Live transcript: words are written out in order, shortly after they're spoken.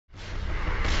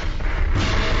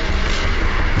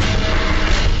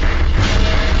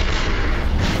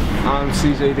I'm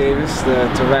CJ Davis,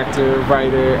 the director,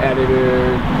 writer,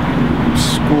 editor,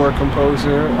 score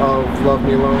composer of Love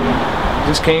Me Alone. It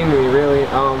just came to me, really.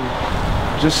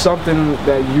 Just something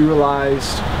that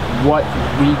utilized what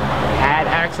we had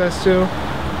access to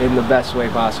in the best way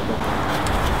possible.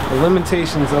 The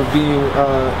limitations of being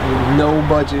a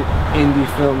no-budget indie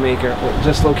filmmaker,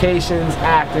 just locations,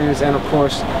 actors, and of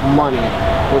course money,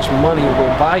 which money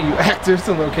will buy you actors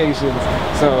and locations.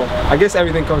 So I guess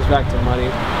everything comes back to money,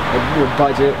 your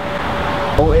budget.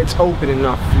 Oh, it's open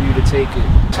enough for you to take it.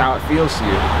 It's how it feels to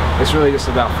you. It's really just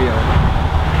about feeling.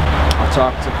 I've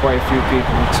talked to quite a few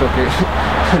people who took it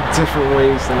different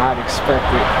ways than I'd expect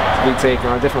it to be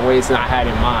taken, or different ways than I had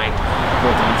in mind for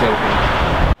it to be taken.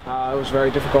 It was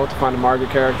very difficult to find a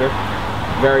Margaret character.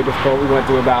 Very difficult. We went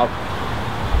through about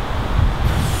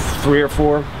 3 or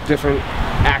 4 different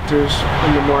actors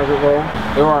in the Margaret role.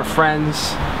 They were our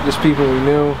friends, just people we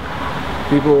knew,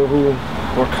 people who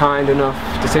were kind enough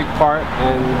to take part,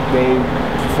 and they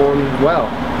performed well.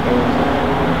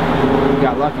 And we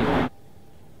got lucky.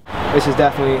 This is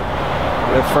definitely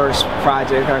the first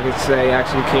project I could say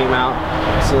actually came out.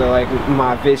 So like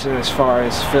my vision as far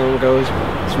as film goes,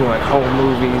 it's more like home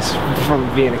movies from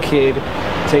being a kid,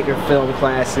 taking film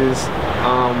classes,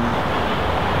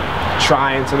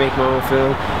 trying to make my own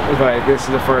film. But this is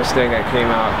the first thing that came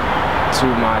out to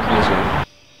my vision.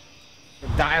 The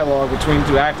dialogue between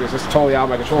 2 actors is totally out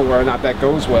of my control whether or not that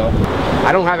goes well.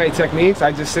 I don't have any techniques,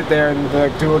 I just sit there and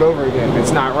do it over again.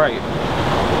 It's not right.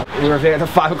 We were there at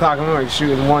 5 o'clock in the morning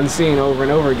shooting one scene over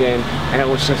and over again, and it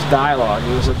was just dialogue.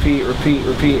 It was repeat, repeat,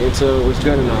 repeat until it was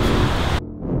good enough.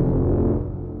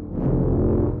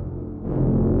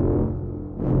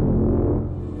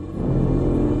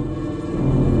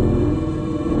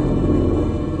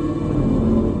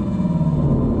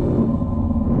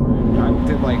 I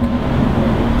did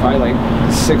probably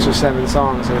 6 or 7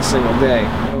 songs in a single day.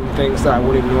 Things that I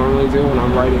wouldn't normally do when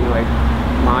I'm writing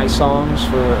my songs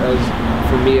for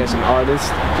me as an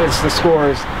artist. The score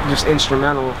is just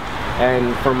instrumental,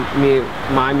 and for me,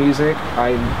 my music,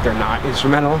 they're not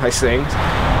instrumental, I sing,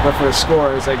 but for the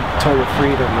score, it's like total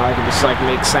freedom. I can just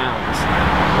make sounds,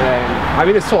 and I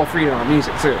mean it's total freedom on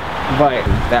music too, but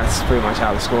that's pretty much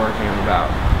how the score came about.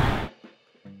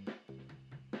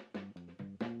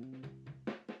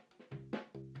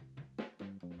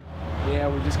 Yeah,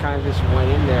 we just kind of went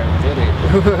in there and did it.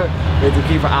 We had to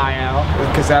keep an eye out,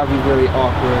 because that would be really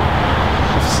awkward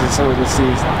if someone just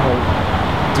sees a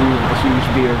dude with a huge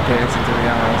beard dancing through the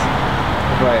aisles.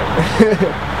 But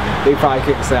they probably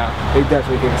kick us out. They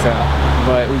definitely kick us out.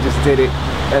 But we just did it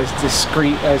as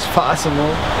discreet as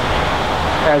possible.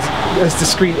 As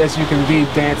discreet as you can be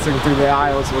dancing through the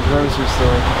aisles of a grocery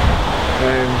store.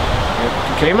 And it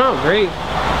came out great.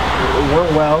 It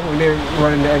went well. We didn't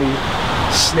run into any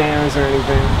snares or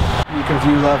anything. You can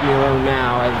view Love Me Alone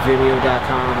now at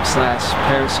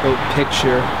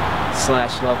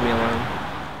vimeo.com/periscopepicture/lovemealone.